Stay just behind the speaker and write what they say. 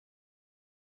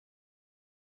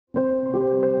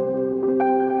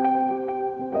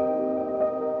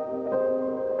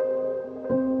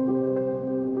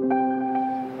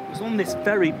this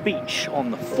very beach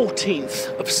on the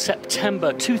 14th of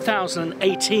September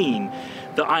 2018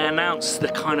 that I announced the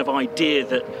kind of idea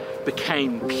that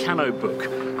became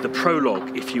PIANOBOOK, the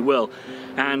prologue, if you will.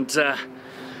 And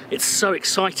it's so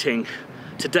exciting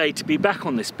today to be back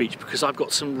on this beach because I've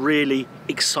got some really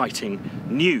exciting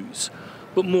news,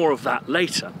 but more of that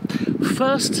later.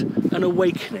 First, an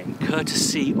awakening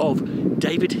courtesy of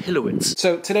David Hillowitz.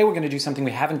 So today we're going to do something we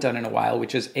haven't done in a while,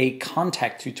 which is a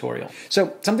contact tutorial.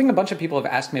 So something a bunch of people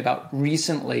have asked me about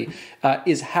recently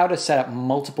is how to set up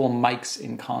multiple mics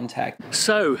in Contact.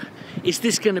 So is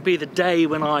this going to be the day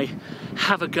when I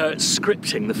have a go at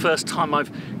scripting, the first time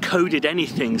I've coded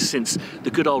anything since the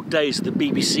good old days of the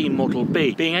BBC Model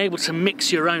B? Being able to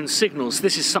mix your own signals,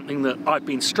 this is something that I've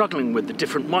been struggling with, the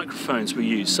different microphones we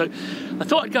use. So I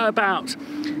thought I'd go about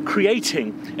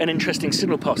creating an interesting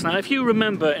signal path. Now, if you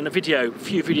remember in a few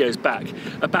videos back,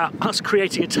 about us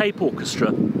creating a tape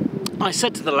orchestra, I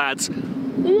said to the lads,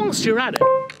 whilst you're at it...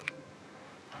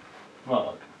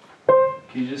 Mark,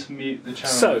 can you just mute the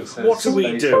channel? So, what are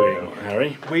we doing,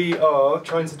 Harry? We are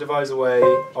trying to devise a way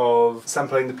of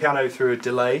sampling the piano through a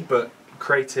delay, but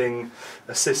creating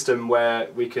a system where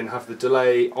we can have the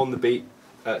delay on the beat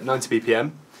at 90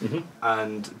 BPM,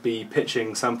 and be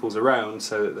pitching samples around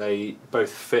so that they both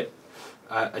fit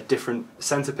a different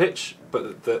centre pitch,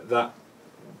 but that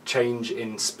change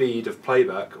in speed of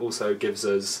playback also gives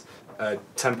us a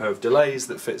tempo of delays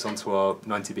that fits onto our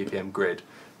 90 BPM grid.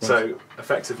 Right. So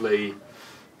effectively,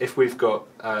 if we've got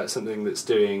something that's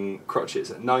doing crotchets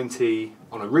at 90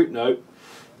 on a root note,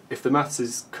 if the maths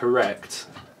is correct,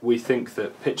 we think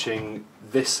that pitching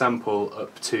this sample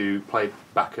up to play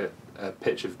back at a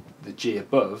pitch of the G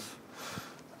above,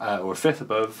 or a fifth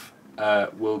above,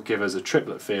 will give us a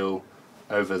triplet feel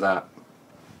over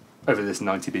this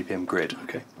 90 BPM grid.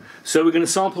 Okay. So we're going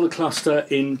to sample the cluster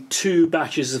in 2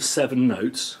 batches of 7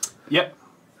 notes. Yep.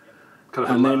 Kind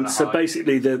of and then, so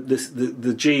basically,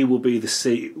 the G will be the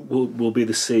C, will be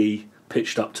the C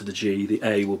pitched up to the G. The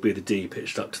A will be the D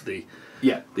pitched up to the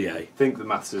A. I think the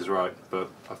maths is right, but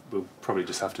we'll probably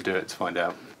just have to do it to find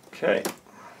out. Okay.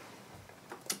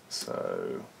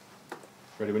 So,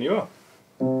 ready when you are.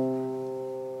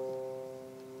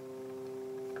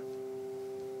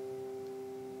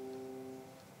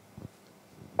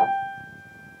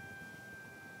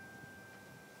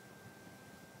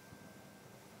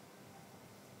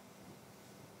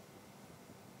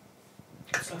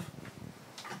 Good stuff.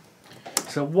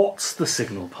 So what's the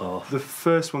signal path? The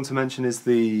first one to mention is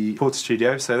the Porta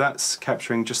Studio, so that's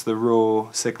capturing just the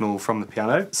raw signal from the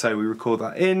piano. So we record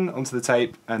that in onto the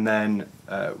tape and then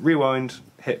rewind,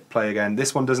 hit play again.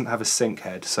 This one doesn't have a sync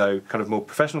head, so kind of more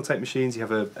professional tape machines, you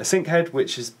have a sync head,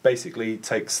 which is basically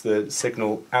takes the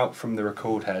signal out from the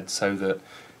record head so that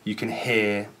you can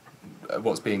hear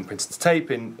what's being printed to tape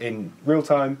in real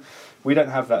time. We don't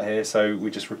have that here, so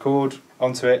we just record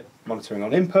onto it, monitoring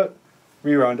on input,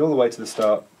 rewind all the way to the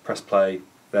start, press play,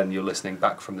 then you're listening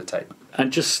back from the tape.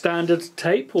 And just standard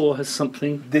tape, or has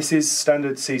something... This is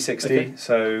standard C60, okay.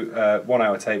 So 1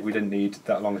 hour tape, we didn't need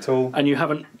that long at all. And you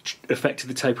haven't affected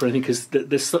the tape or anything, because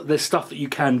there's stuff that you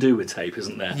can do with tape,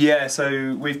 isn't there? Yeah,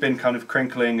 so we've been kind of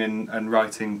crinkling and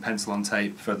writing pencil on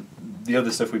tape for the other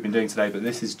stuff we've been doing today, but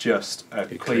this is just a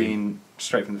clean,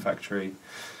 straight from the factory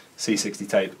C60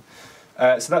 tape.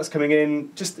 So that's coming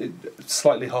in just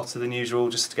slightly hotter than usual,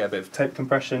 just to get a bit of tape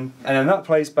compression. And then that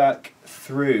plays back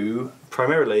through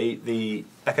primarily the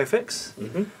Echo Fix.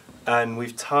 And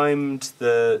we've timed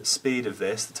the speed of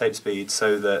this, the tape speed,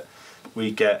 so that we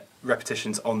get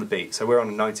repetitions on the beat. So we're on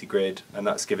a 90 grid, and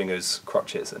that's giving us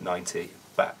crotchets at 90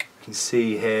 back. You can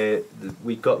see here that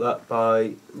we got that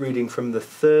by reading from the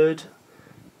 3rd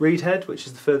read head, which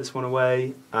is the furthest one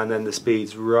away, and then the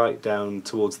speed's right down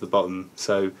towards the bottom.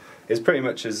 So it's pretty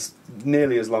much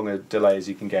nearly as long a delay as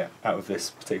you can get out of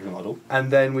this particular model. And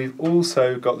then we've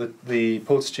also got the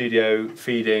Porta Studio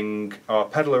feeding our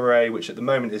pedal array, which at the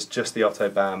moment is just the Otto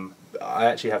BAM. I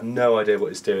actually have no idea what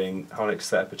it's doing. Harnik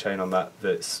set up a chain on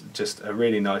that's just a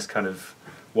really nice kind of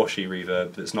washy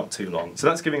reverb that's not too long. So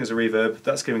that's giving us a reverb,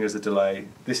 that's giving us a delay,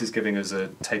 this is giving us a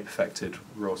tape affected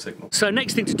raw signal. So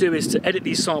next thing to do is to edit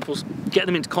these samples, get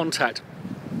them into Contact.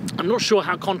 I'm not sure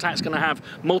how Contact's going to have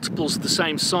multiples of the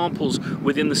same samples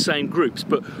within the same groups,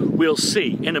 but we'll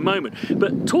see in a moment.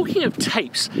 But talking of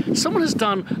tapes, someone has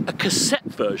done a cassette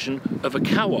version of a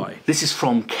Kawai. This is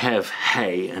from Kev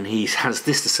Hay, and he has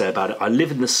this to say about it. I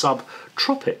live in the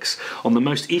subtropics on the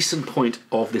most eastern point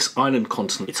of this island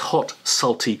continent. It's hot,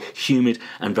 salty, humid,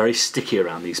 and very sticky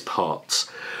around these parts,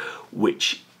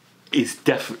 which is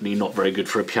definitely not very good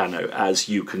for a piano, as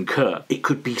you concur. It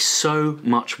could be so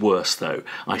much worse though.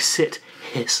 I sit,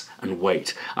 hiss and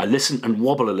wait. I listen and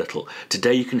wobble a little.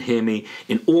 Today you can hear me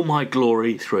in all my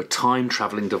glory through a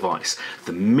time-travelling device,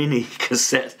 the mini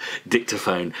cassette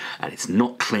dictaphone, and it's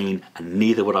not clean and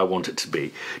neither would I want it to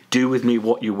be. Do with me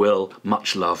what you will.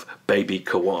 Much love, baby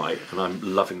Kawhi. And I'm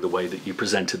loving the way that you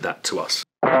presented that to us.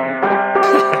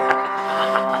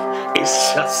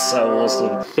 It's just so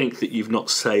awesome. I think that you've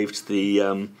not saved the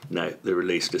the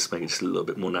release, just make it just a little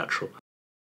bit more natural.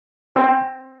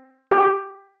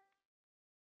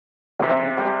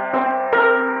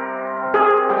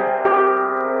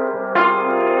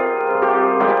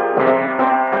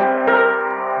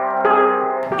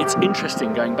 It's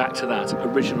interesting going back to that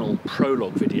original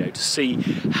prologue video to see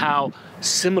how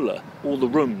similar all the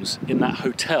rooms in that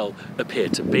hotel appear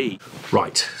to be.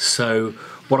 Right, so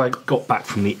what I got back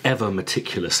from the ever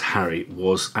meticulous Harry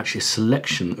was actually a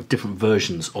selection of different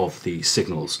versions of the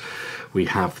signals. We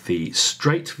have the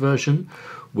straight version,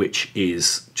 which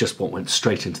is just what went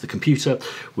straight into the computer.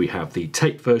 We have the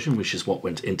tape version, which is what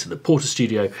went into the Porter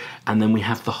Studio, and then we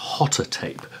have the hotter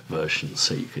tape version,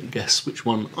 so you can guess which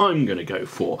one I'm going to go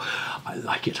for. I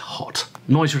like it hot.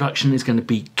 Noise reduction is going to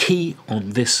be key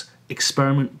on this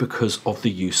experiment because of the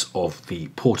use of the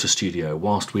Porter Studio.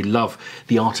 Whilst we love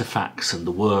the artifacts and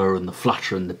the whir and the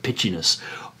flutter and the pitchiness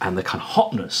and the kind of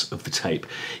hotness of the tape,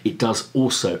 it does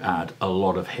also add a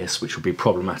lot of hiss, which will be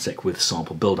problematic with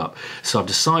sample build-up. So I've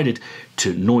decided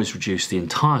to noise reduce the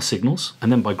entire signals, and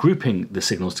then by grouping the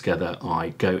signals together,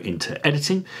 I go into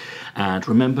editing. And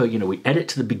remember, you know, we edit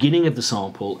to the beginning of the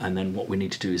sample, and then what we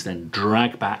need to do is then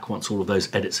drag back, once all of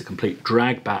those edits are complete,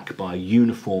 drag back by a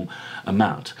uniform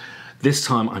amount. This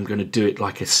time I'm going to do it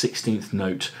like a 16th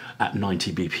note at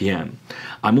 90 BPM.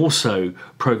 I'm also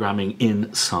programming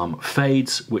in some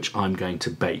fades, which I'm going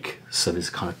to bake. So there's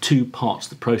kind of two parts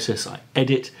of the process. I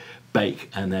edit,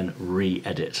 bake, and then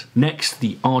re-edit. Next,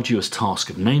 the arduous task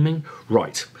of naming.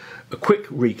 Right, a quick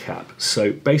recap.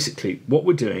 So basically what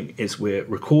we're doing is we're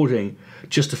recording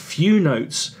just a few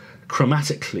notes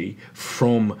chromatically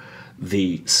from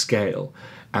the scale,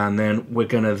 and then we're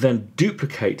going to then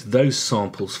duplicate those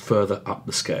samples further up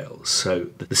the scale. So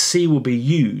the C will be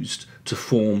used to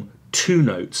form two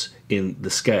notes in the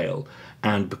scale,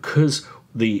 and because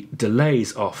the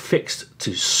delays are fixed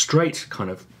to straight kind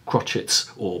of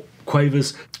crotchets or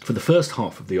quavers for the first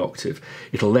half of the octave,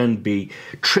 it'll then be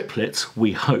triplets,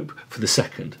 we hope, for the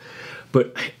second.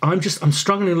 But I'm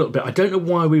struggling a little bit. I don't know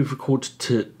why we've recorded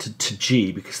to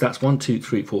G, because that's 1, 2,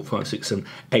 3, 4, 5, 6, 7,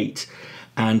 8.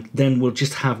 And then we'll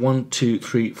just have 1, 2,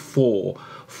 3, 4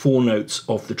 notes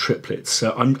of the triplets.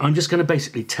 So I'm just going to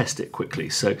basically test it quickly.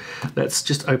 So let's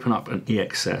just open up an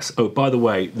EXS. Oh, by the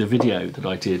way, the video that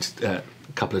I did a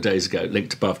couple of days ago,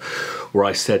 linked above, where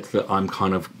I said that I'm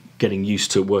kind of getting used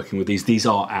to working with these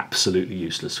are absolutely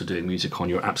useless for doing music on.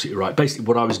 You're absolutely right. Basically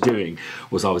what I was doing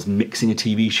was I was mixing a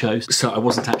TV show, so I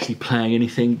wasn't actually playing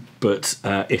anything, but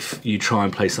if you try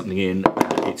and play something in,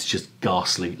 it's just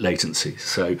ghastly latency.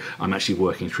 So I'm actually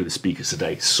working through the speakers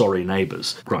today. Sorry,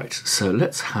 neighbours. Right, so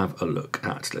let's have a look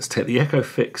at, let's take the echo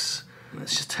fix.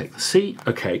 Let's just take the C.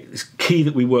 Okay, it's key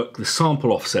that we work the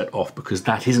sample offset off, because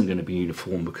that isn't going to be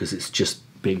uniform, because it's just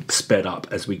being sped up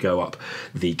as we go up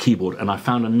the keyboard. And I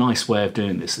found a nice way of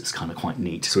doing this that's kind of quite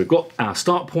neat. So we've got our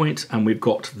start point and we've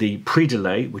got the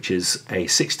pre-delay, which is a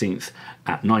 16th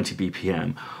at 90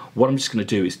 BPM. What I'm just going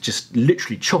to do is just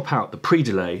literally chop out the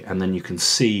pre-delay, and then you can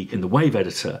see in the wave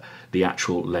editor the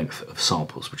actual length of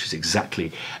samples, which is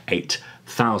exactly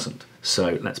 8,000.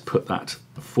 So let's put that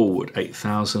forward,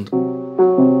 8,000.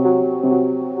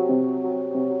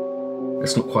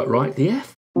 That's not quite right, the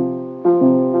F.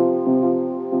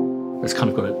 It's kind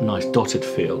of got a nice dotted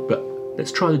feel, but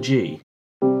let's try the G.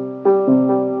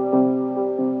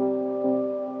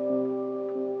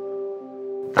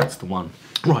 That's the one.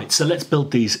 Right, so let's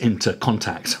build these into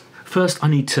Kontakt. First, I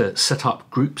need to set up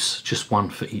groups, just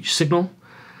one for each signal,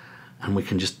 and we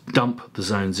can just dump the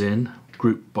zones in,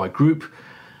 group by group.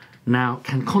 Now,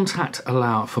 can Kontakt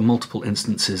allow for multiple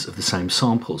instances of the same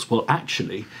samples? Well,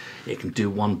 actually, it can do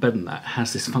one better than that. It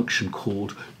has this function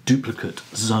called duplicate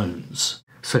zones.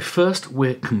 So first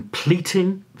we're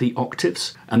completing the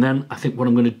octaves, and then I think what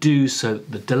I'm going to do so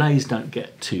the delays don't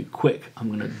get too quick, I'm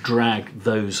going to drag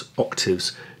those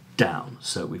octaves down.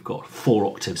 So we've got 4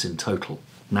 octaves in total.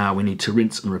 Now we need to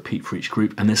rinse and repeat for each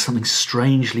group, and there's something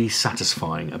strangely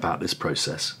satisfying about this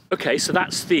process. Okay, so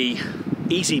that's the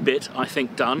easy bit, I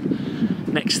think, done.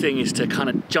 Next thing is to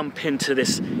kind of jump into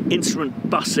this instrument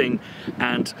bussing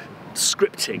and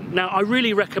scripting. Now, I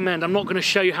really recommend, I'm not going to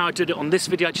show you how I did it on this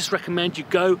video, I just recommend you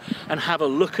go and have a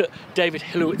look at David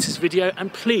Hilowitz's video,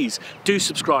 and please do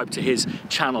subscribe to his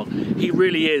channel. He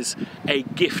really is a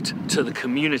gift to the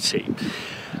community.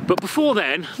 But before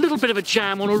then, a little bit of a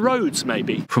jam on a Rhodes,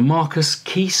 maybe. From Marcus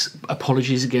Keese,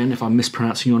 apologies again if I'm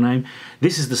mispronouncing your name.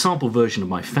 This is the sample version of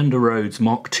my Fender Rhodes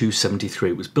Mark II 73.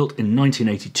 It was built in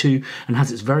 1982 and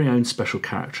has its very own special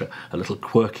character, a little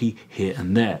quirky here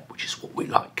and there, which is what we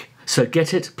like. So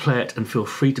get it, play it, and feel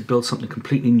free to build something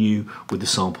completely new with the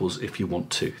samples if you want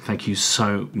to. Thank you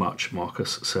so much,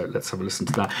 Marcus. So let's have a listen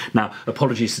to that. Now,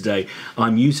 apologies today,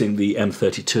 I'm using the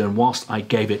M32, and whilst I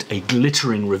gave it a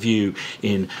glittering review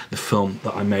in the film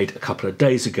that I made a couple of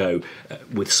days ago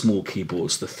with small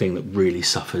keyboards, the thing that really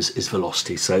suffers is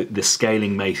velocity. So the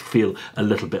scaling may feel a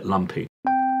little bit lumpy.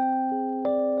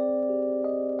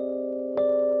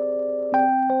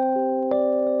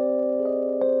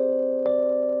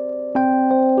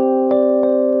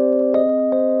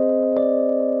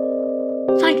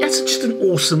 That's just an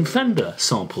awesome Fender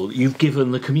sample you've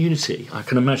given the community. I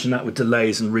can imagine that with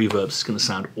delays and reverbs, it's going to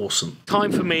sound awesome.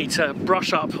 Time for me to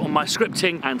brush up on my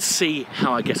scripting and see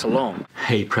how I get along.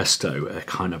 Hey presto, a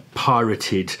kind of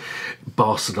pirated,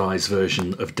 bastardized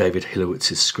version of David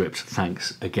Hilowitz's script.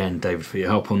 Thanks again, David, for your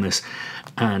help on this.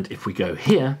 And if we go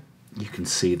here, you can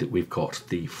see that we've got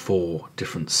the 4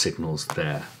 different signals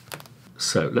there.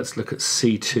 So let's look at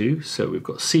C2. So we've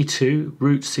got C2,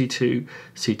 root C2,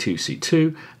 C2,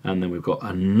 C2, and then we've got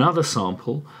another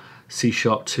sample, C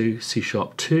sharp 2, C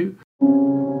sharp 2.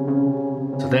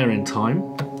 So they're in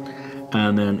time.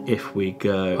 And then if we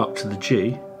go up to the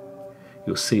G,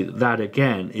 you'll see that that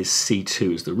again is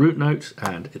C2 as the root note,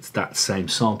 and it's that same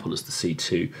sample as the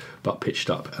C2, but pitched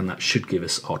up, and that should give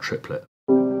us our triplet.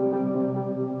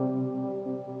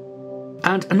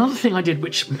 And another thing I did,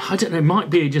 which I don't know, might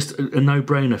be just a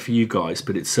no-brainer for you guys,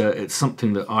 but it's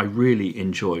something that I really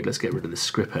enjoyed. Let's get rid of this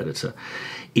script editor.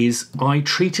 Is I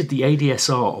treated the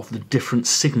ADSR of the different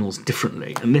signals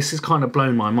differently, and this has kind of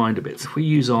blown my mind a bit. So if we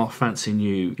use our fancy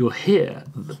new, you'll hear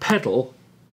the pedal,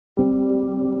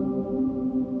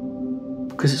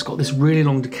 because it's got this really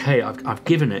long decay. I've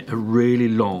given it a really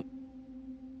long,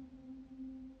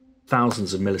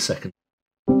 thousands of milliseconds.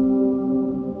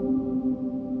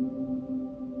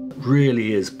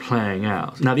 Really is playing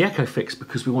out. Now the echo fix,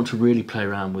 because we want to really play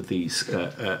around with these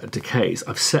decays,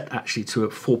 I've set actually to a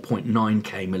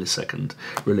 4.9k millisecond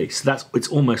release. It's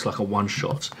almost like a one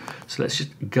shot. So let's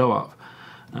just go up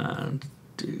and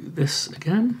do this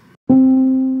again.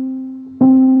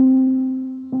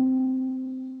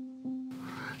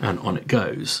 And on it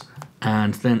goes.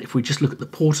 And then if we just look at the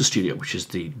Porter Studio, which is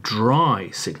the dry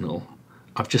signal,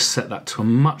 I've just set that to a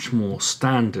much more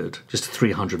standard, just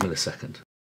 300 millisecond.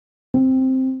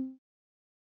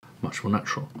 Much more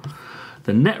natural.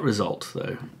 The net result,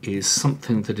 though, is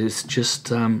something that is just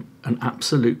an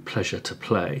absolute pleasure to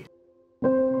play.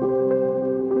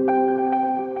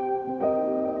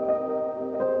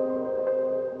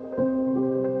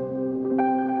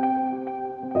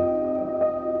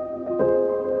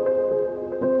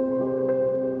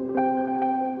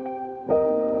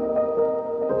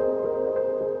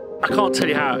 I can't tell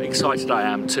you how excited I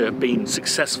am to have been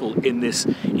successful in this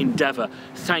endeavour.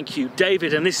 Thank you,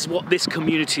 David, and this is what this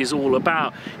community is all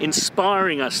about,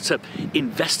 inspiring us to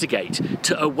investigate,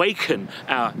 to awaken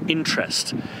our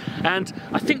interest. And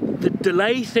I think the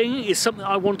delay thing is something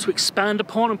I want to expand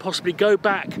upon and possibly go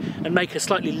back and make a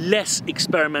slightly less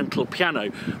experimental piano,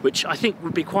 which I think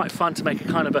would be quite fun to make a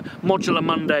kind of a Modular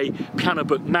Monday piano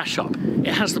book mashup.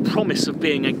 It has the promise of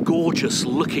being a gorgeous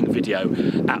looking video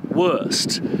at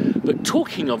worst. But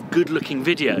talking of good-looking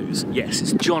videos, yes,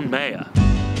 it's John Mayer.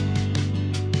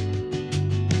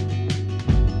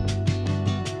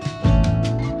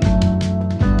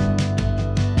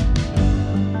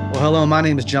 Well, hello, my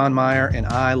name is John Mayer, and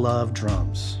I love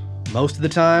drums. Most of the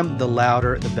time, the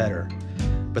louder, the better.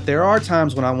 But there are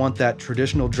times when I want that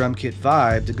traditional drum kit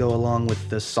vibe to go along with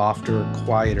the softer,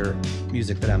 quieter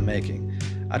music that I'm making.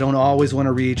 I don't always want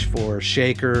to reach for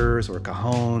shakers or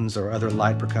cajones or other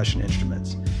light percussion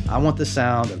instruments. I want the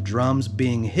sound of drums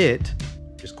being hit,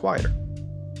 just quieter.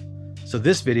 So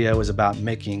this video is about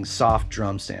making soft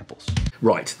drum samples.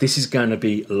 Right, this is going to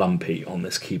be lumpy on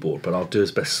this keyboard, but I'll do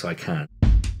as best as I can.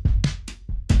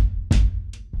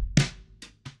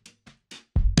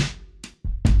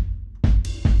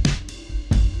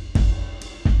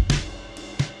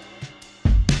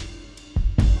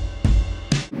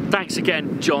 Thanks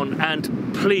again, John,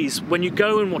 and please, when you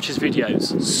go and watch his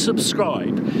videos,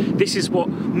 subscribe. This is what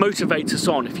motivates us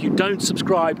on. If you don't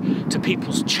subscribe to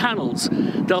people's channels,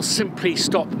 they'll simply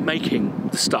stop making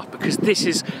the stuff, because this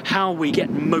is how we get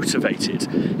motivated.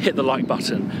 Hit the like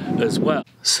button as well.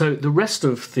 So the rest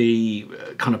of the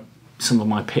kind of some of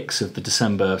my picks of the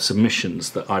December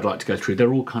submissions that I'd like to go through,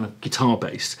 they're all kind of guitar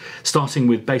based, starting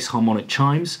with bass harmonic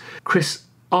chimes. Chris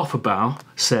Arthurbow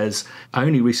says, I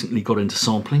only recently got into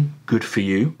sampling, good for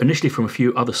you, initially from a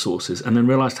few other sources, and then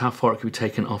realised how far it could be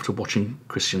taken after watching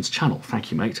Christian's channel.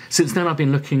 Thank you, mate. Since then I've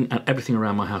been looking at everything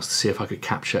around my house to see if I could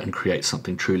capture and create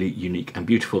something truly unique and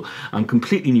beautiful. I'm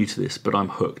completely new to this, but I'm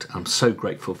hooked. I'm so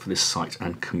grateful for this site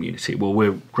and community. Well,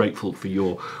 we're grateful for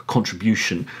your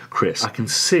contribution, Chris. I can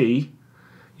see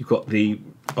you've got the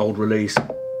old release,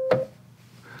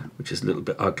 which is a little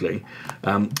bit ugly.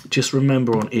 Just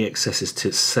remember on EXSs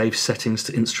to save settings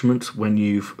to instrument when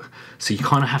so you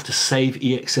kind of have to save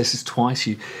EXSs twice.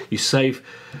 You save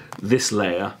this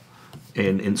layer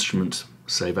in instrument,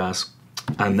 save as,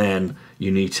 and then you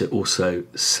need to also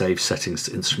save settings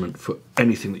to instrument for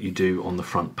anything that you do on the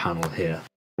front panel here.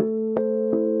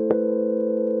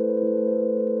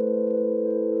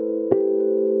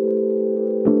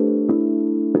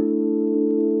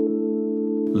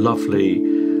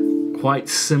 Lovely. Quite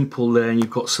simple there, and you've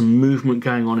got some movement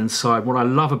going on inside. What I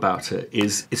love about it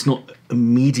is it's not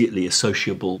immediately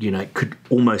associable. You know, it could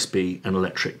almost be an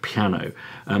electric piano.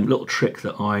 Little trick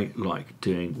that I like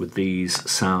doing with these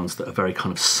sounds that are very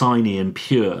kind of siny and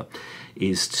pure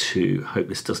is to, hope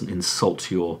this doesn't insult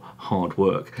your hard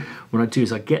work, what I do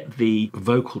is I get the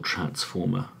vocal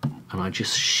transformer and I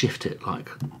just shift it like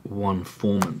one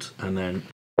formant, and then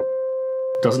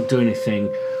doesn't do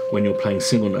anything when you're playing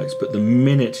single notes, but the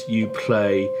minute you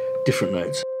play different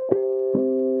notes,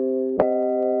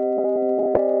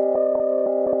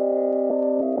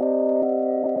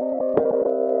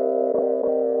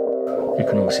 you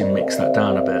can obviously mix that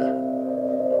down a bit,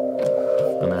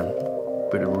 and then a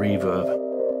bit of reverb.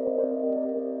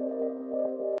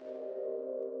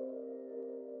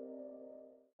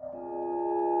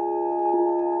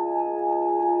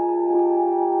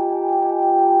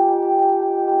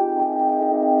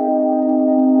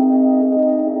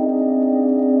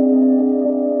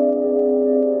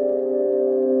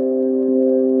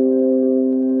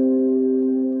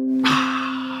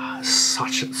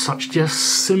 Such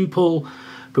just simple,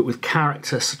 but with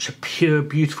character, such a pure,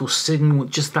 beautiful signal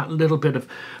with just that little bit of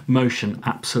motion,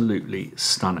 absolutely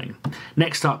stunning.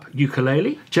 Next up,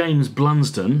 ukulele. James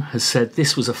Blunsdon has said,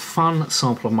 this was a fun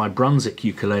sample of my Brunswick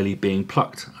ukulele being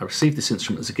plucked. I received this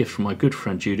instrument as a gift from my good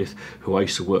friend Judith, who I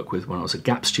used to work with when I was a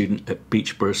gap student at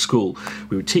Beechborough School.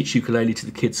 We would teach ukulele to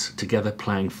the kids together,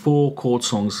 playing 4-chord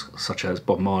songs such as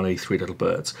Bob Marley, Three Little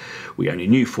Birds. We only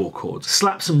knew 4 chords.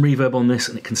 Slap some reverb on this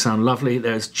and it can sound lovely.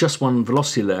 There's just one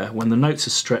velocity layer. When the notes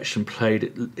are stretched and played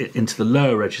into the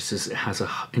lower registers, it has an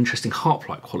interesting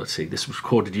harp-like quality. This was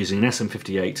recorded using an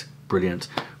SM58, brilliant,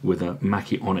 with a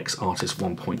Mackie Onyx Artist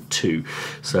 1.2.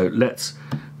 So let's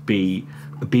be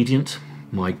obedient.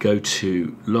 My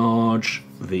go-to large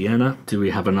Vienna. Do we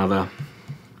have another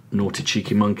naughty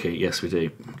cheeky monkey? Yes, we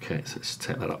do. Okay, so let's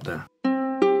take that up there.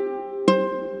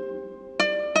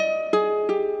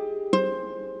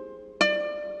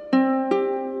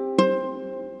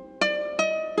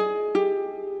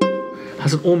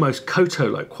 Has an almost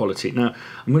koto-like quality. Now,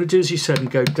 I'm going to do as you said and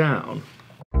go down.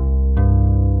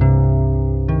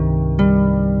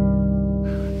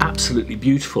 Absolutely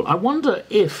beautiful. I wonder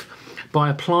if by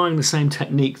applying the same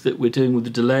technique that we're doing with the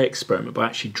delay experiment, by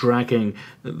actually dragging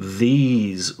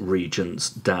these regions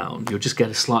down, you'll just get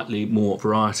a slightly more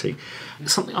variety.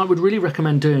 Something I would really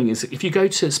recommend doing is if you go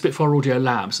to Spitfire Audio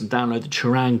Labs and download the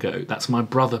Charango, that's my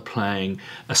brother playing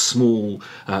a small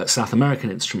South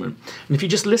American instrument, and if you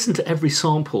just listen to every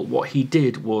sample, what he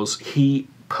did was he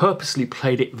purposely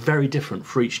played it very different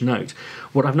for each note.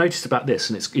 What I've noticed about this,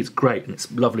 and it's great and it's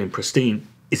lovely and pristine,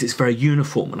 is it's very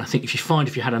uniform, and I think if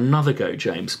you had another go,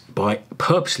 James, by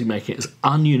purposely making it as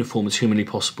ununiform as humanly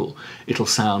possible, it'll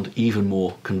sound even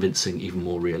more convincing, even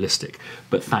more realistic.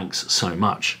 But thanks so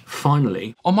much.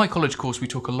 Finally, on my college course we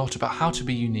talk a lot about how to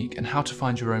be unique and how to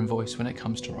find your own voice when it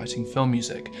comes to writing film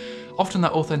music. Often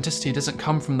that authenticity doesn't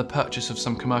come from the purchase of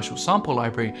some commercial sample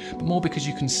library, but more because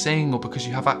you can sing or because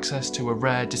you have access to a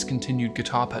rare discontinued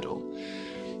guitar pedal.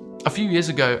 A few years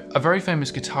ago, a very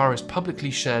famous guitarist publicly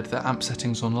shared their amp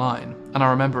settings online, and I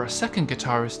remember a second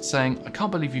guitarist saying, "I can't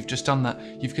believe you've just done that,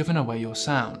 you've given away your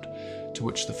sound." To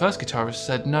which the first guitarist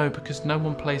said, "No, because no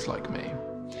one plays like me."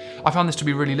 I found this to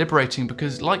be really liberating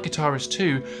because, like guitarists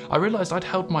too, I realised I'd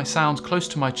held my sounds close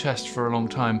to my chest for a long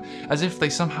time, as if they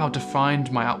somehow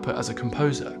defined my output as a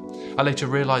composer. I later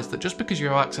realised that just because you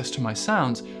have access to my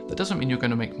sounds, that doesn't mean you're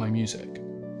going to make my music.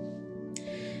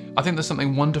 I think there's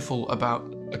something wonderful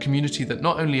about a community that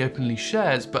not only openly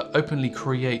shares, but openly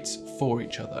creates for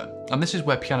each other. And this is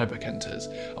where PIANOBOOK enters,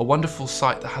 a wonderful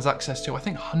site that has access to, I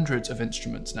think, hundreds of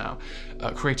instruments now,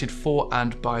 created for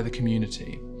and by the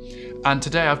community. And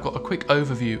today I've got a quick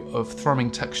overview of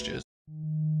thrumming textures.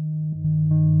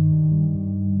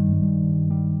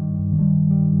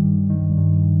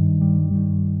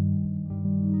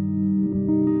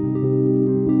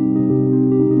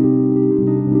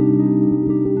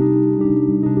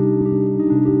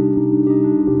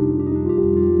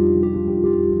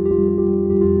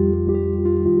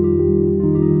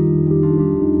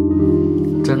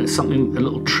 It's something, a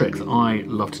little trick that I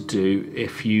love to do.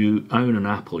 If you own an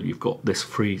Apple, you've got this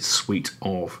free suite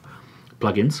of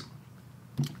plugins,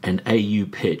 and AU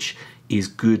Pitch is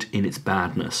good in its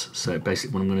badness. So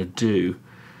basically what I'm going to do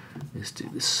is do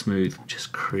this smooth,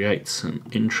 just create some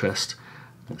interest.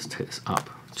 Let's take this up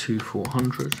to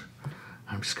 400.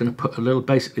 I'm just going to put a little,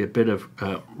 basically a bit of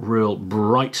real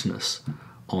brightness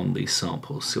on these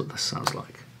samples. See what this sounds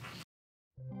like.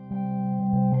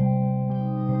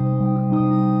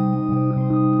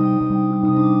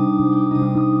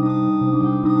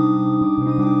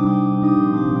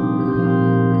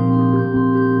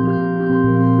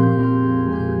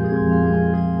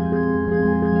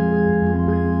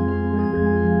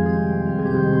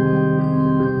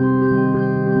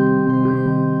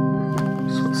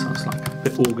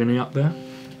 Organy up there.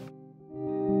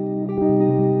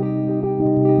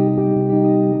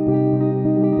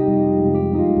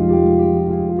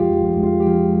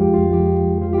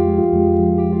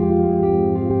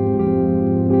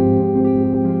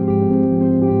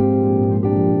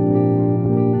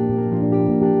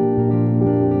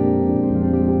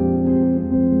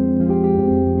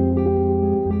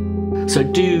 So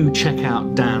do check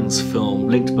out Dan's film,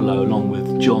 linked below, along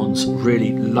with John's.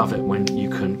 Really love it when you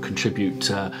can contribute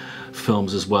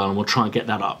films as well, and we'll try and get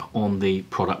that up on the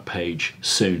product page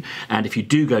soon. And if you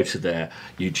do go to their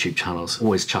YouTube channels,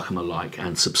 always chuck them a like,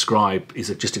 and subscribe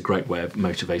is just a great way of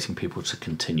motivating people to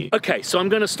continue. Okay, so I'm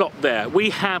going to stop there. We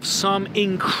have some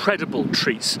incredible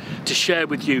treats to share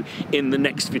with you in the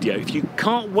next video. If you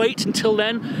can't wait until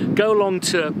then, go along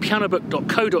to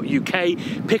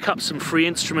pianobook.co.uk, pick up some free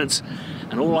instruments,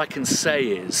 and all I can say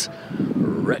is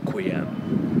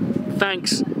Requiem.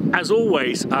 Thanks, as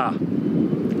always.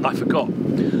 I forgot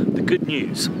the good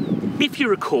news. If you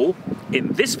recall,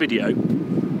 in this video,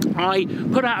 I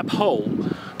put out a poll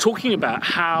talking about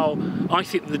how I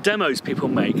think the demos people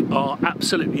make are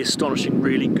absolutely astonishing,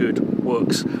 really good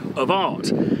works of art,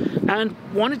 and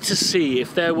wanted to see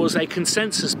if there was a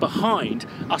consensus behind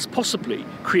us possibly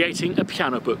creating a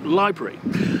PIANOBOOK library.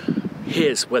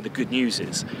 Here's where the good news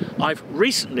is. I've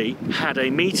recently had a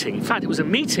meeting. In fact, it was a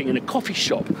meeting in a coffee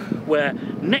shop where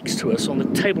next to us, on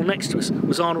the table next to us,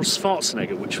 was Arnold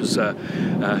Schwarzenegger, which was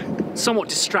somewhat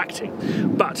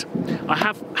distracting. But I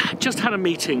have just had a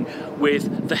meeting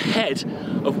with the head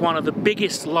of one of the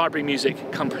biggest library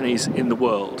music companies in the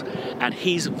world, and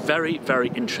he's very, very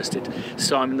interested.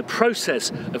 So I'm in the process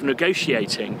of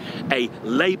negotiating a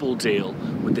label deal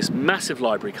with this massive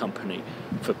library company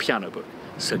for PIANOBOOK.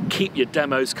 So keep your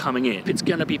demos coming in. It's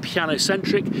going to be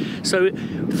piano-centric. So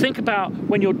think about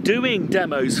when you're doing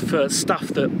demos for stuff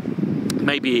that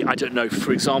maybe, I don't know,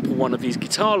 for example, one of these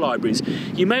guitar libraries,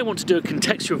 you may want to do a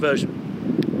contextual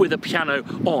version with a piano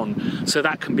on, so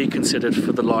that can be considered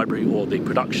for the library or the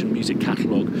production music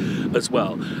catalogue as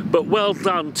well. But well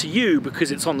done to you,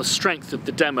 because it's on the strength of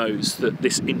the demos that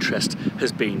this interest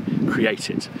has been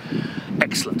created.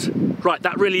 Excellent. Right,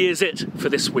 that really is it for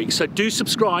this week. So do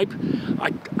subscribe.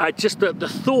 I just the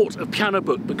thought of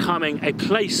PIANOBOOK becoming a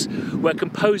place where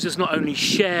composers not only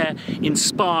share,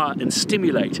 inspire and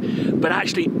stimulate, but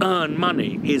actually earn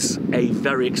money is a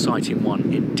very exciting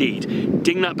one indeed.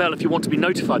 Ding that bell if you want to be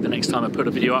notified the next time I put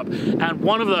a video up. And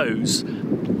one of those,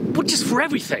 but just for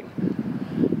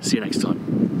everything. See you next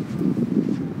time.